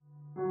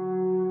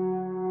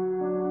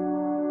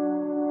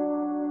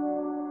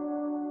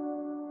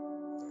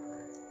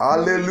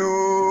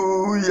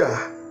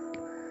Hallelujah.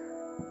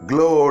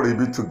 Glory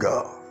be to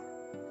God.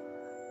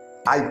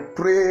 I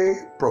pray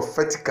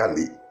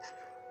prophetically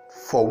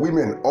for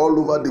women all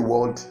over the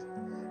world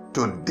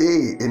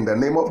today in the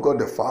name of God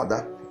the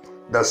Father,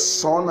 the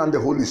Son, and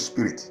the Holy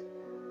Spirit.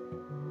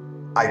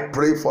 I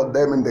pray for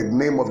them in the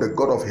name of the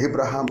God of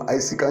Abraham,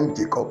 Isaac, and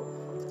Jacob.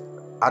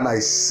 And I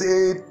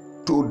say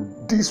to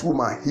this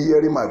woman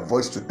hearing my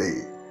voice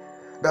today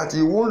that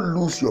you won't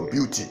lose your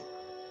beauty.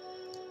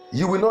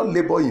 You will not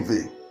labor in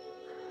vain.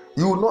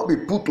 You will not be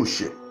put to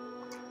shame.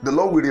 The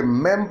Lord will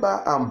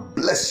remember and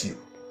bless you.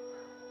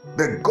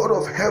 The God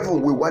of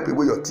heaven will wipe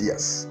away your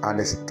tears and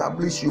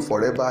establish you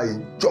forever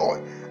in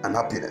joy and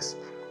happiness.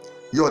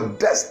 Your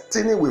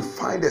destiny will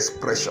find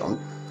expression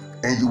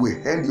and you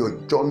will end your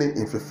journey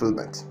in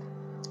fulfillment.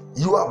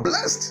 You are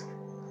blessed.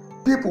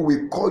 People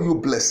will call you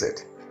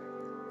blessed.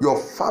 Your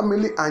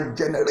family and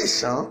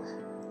generation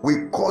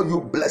will call you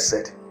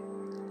blessed.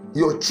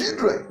 Your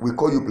children will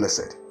call you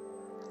blessed.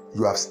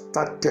 You have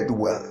started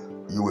well.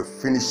 You will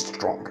finish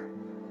strong.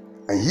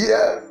 And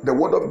hear the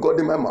word of God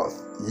in my mouth.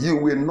 You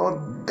will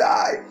not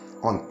die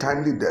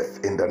untimely death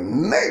in the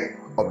name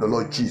of the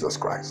Lord Jesus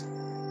Christ.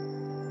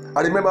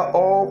 I remember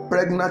all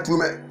pregnant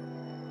women.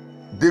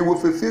 They will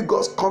fulfill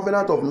God's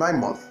covenant of 9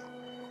 months.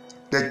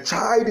 The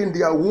child in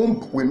their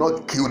womb will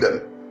not kill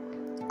them.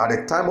 At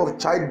the time of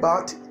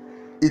childbirth,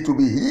 it will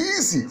be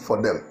easy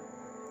for them.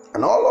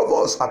 And all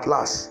of us at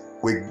last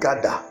will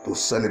gather to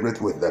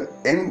celebrate with them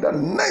in the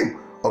name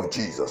of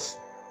Jesus.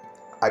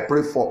 I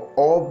pray for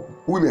all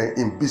women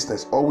in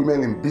business, all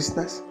women in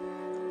business.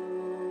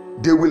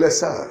 They will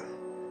excel.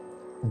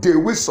 They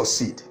will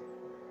succeed.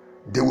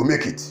 They will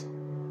make it.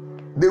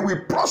 They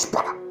will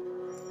prosper.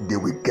 They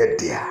will get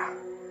there.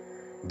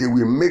 They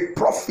will make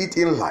profit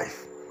in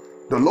life.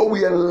 The Lord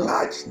will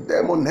enlarge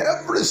them on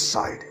every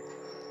side.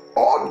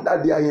 All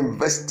that they are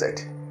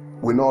invested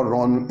will not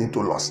run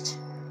into loss.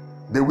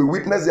 They will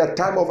witness their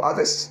time of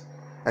harvest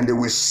and they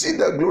will see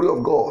the glory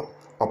of God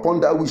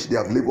upon that which they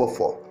have labored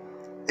for.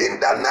 In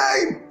the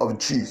name of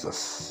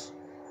Jesus,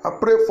 I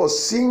pray for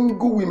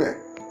single women.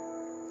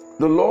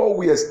 The Lord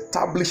will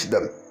establish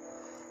them.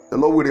 The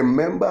Lord will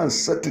remember and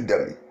settle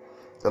them.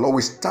 The Lord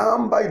will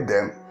stand by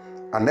them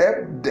and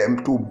help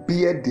them to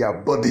bear their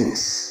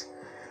burdens.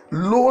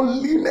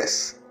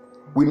 Loneliness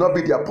will not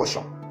be their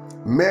portion.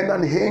 Men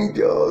and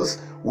angels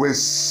will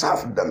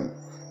serve them.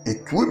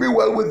 It will be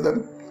well with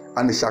them,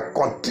 and it shall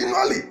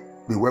continually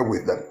be well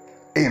with them.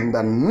 In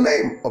the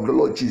name of the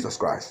Lord Jesus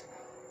Christ.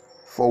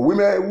 For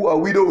women who are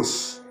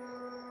widows,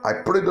 I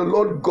pray the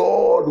Lord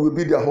God will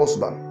be their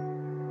husband.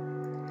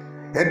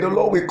 And the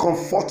Lord will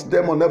comfort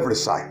them on every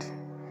side.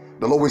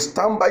 The Lord will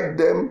stand by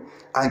them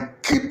and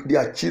keep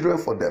their children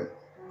for them.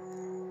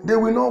 They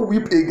will not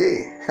weep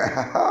again.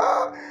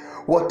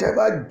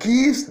 Whatever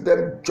gives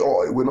them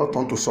joy will not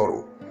turn to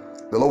sorrow.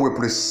 The Lord will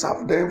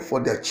preserve them for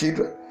their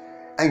children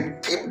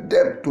and keep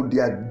them to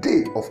their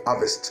day of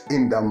harvest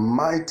in the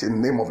mighty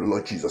name of the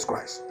Lord Jesus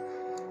Christ.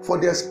 For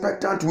the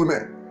expectant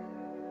women,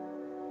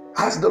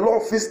 as the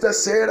Lord visited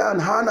Sarah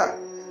and Hannah,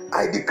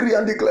 I decree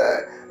and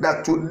declare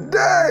that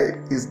today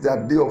is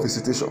their day of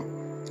visitation.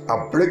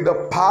 I break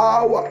the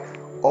power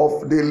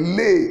of the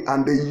lay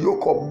and the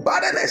yoke of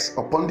barrenness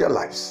upon their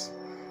lives.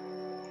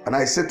 And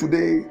I say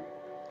today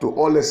to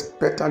all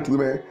expectant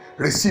women,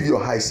 receive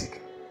your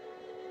Isaac,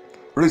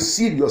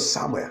 receive your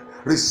Samuel,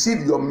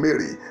 receive your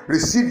Mary,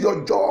 receive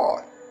your joy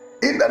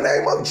in the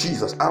name of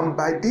Jesus. And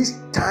by this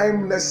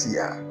time next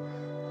year,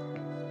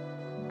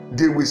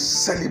 they will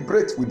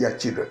celebrate with their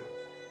children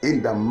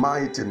in the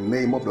mighty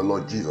name of the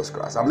Lord Jesus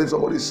Christ. I believe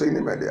somebody is saying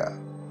amen there.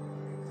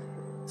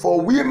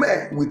 For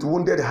women with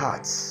wounded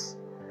hearts,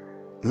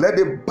 let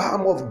the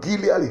balm of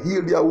Gilead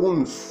heal their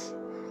wounds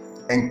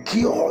and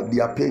cure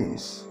their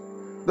pains.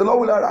 The Lord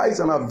will arise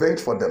and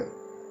avenge for them.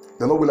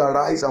 The Lord will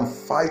arise and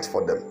fight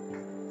for them.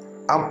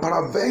 And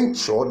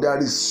peradventure there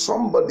is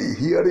somebody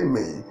hearing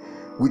me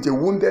with a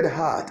wounded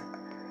heart.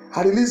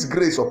 I release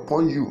grace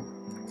upon you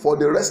for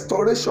the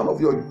restoration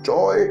of your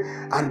joy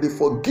and the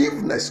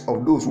forgiveness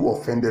of those who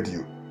offended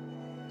you.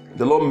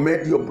 The Lord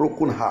made your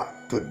broken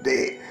heart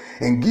today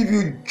and give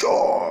you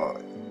joy.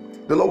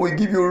 The Lord will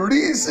give you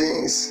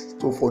reasons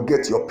to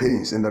forget your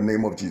pains in the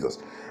name of Jesus.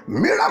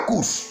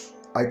 Miracles,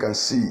 I can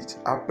see it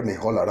happening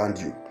all around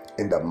you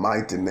in the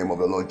mighty name of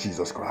the Lord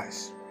Jesus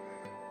Christ.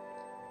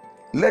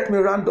 Let me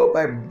round up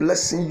by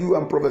blessing you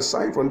and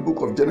prophesying from the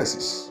book of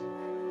Genesis.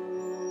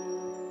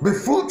 Be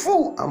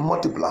fruitful and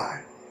multiply,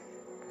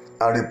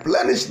 and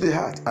replenish the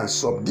earth and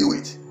subdue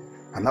it,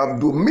 and have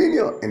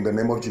dominion in the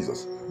name of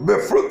Jesus. Be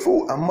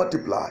fruitful and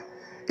multiply.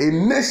 A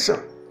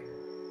nation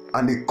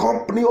and a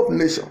company of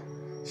nations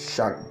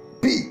shall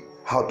be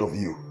out of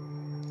you,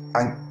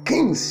 and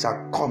kings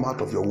shall come out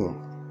of your womb.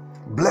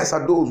 Blessed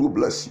are those who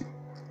bless you.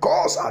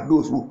 Cursed are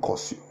those who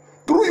curse you.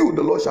 Through you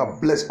the Lord shall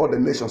bless all the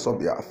nations of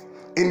the earth.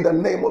 In the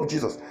name of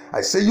Jesus,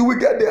 I say you will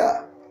get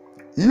there.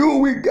 You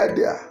will get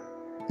there.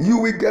 You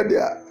will get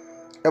there.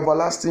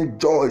 Everlasting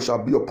joy shall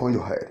be upon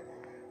your head.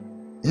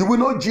 You will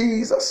know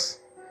Jesus.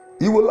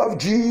 You will love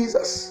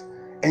Jesus.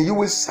 and you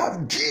will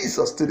serve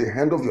Jesus to the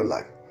end of your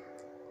life.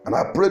 And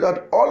I pray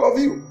that all of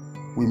you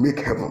will make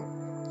heaven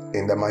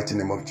in the mighty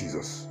name of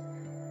Jesus.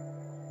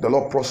 The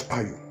Lord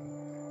prosper you.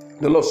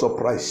 The Lord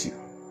surprise you.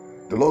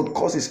 The Lord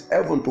causes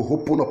heaven to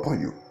open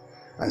upon you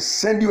and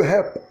send you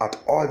help at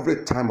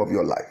every time of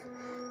your life.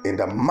 In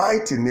the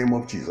mighty name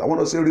of Jesus. I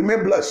want to say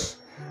remain blessed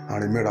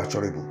and remain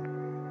assurable.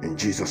 In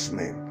Jesus'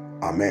 name.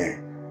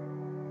 Amen.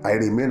 I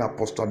remain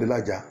Apostle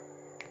Adelaja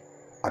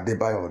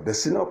Adebayo, the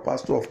senior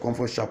pastor of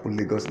Comfort Chapel,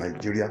 Lagos,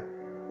 Nigeria.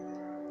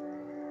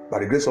 By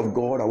the grace of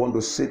God, I want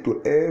to say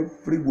to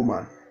every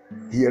woman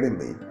hearing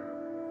me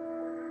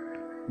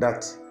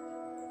that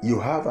you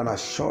have an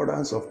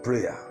assurance of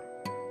prayer,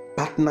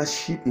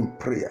 partnership in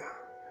prayer.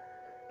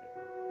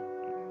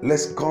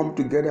 Let's come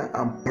together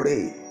and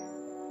pray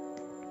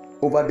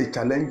over the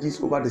challenges,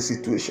 over the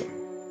situation.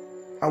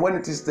 And when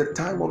it is the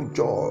time of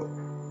joy,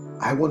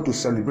 I want to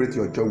celebrate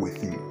your joy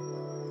with you.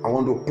 I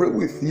want to pray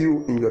with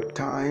you in your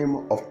time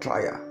of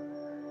trial,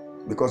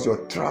 because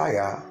your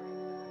trial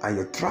and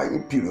your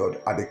trying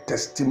period are the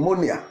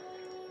testimonial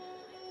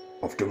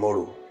of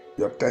tomorrow.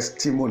 Your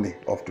testimony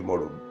of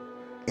tomorrow.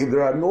 If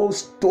there are no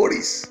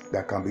stories,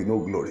 there can be no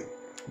glory.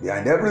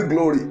 Behind every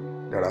glory,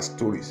 there are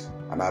stories.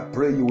 And I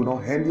pray you will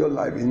not end your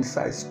life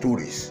inside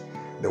stories.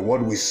 The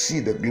world will see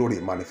the glory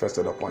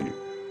manifested upon you.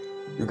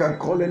 You can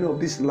call any of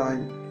this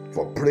line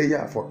for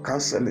prayer, for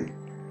counseling.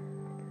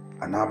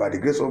 And now by the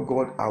grace of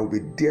God, I will be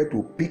there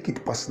to pick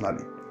it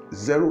personally.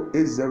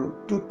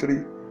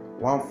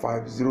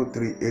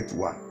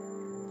 08023150381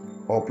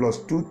 or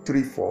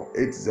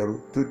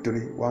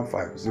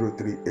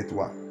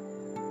 +2348023150381.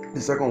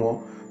 The second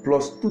one,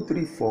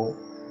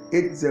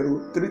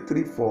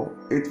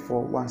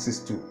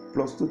 +2348033484162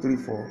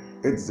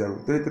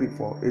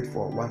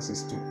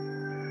 +2348033484162.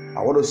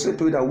 I want to say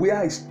to you that where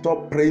I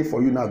stop praying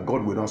for you now,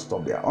 God will not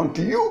stop there.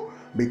 Until you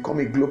become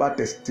a global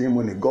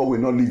testimony, God will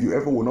not leave you,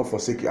 heaven will not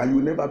forsake you, and you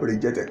will never be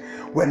rejected.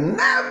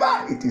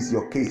 Whenever it is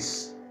your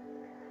case,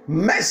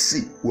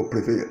 mercy will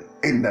prevail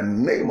in the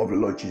name of the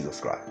Lord Jesus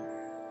Christ.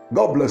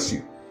 God bless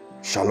you.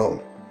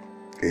 Shalom.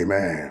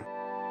 Amen.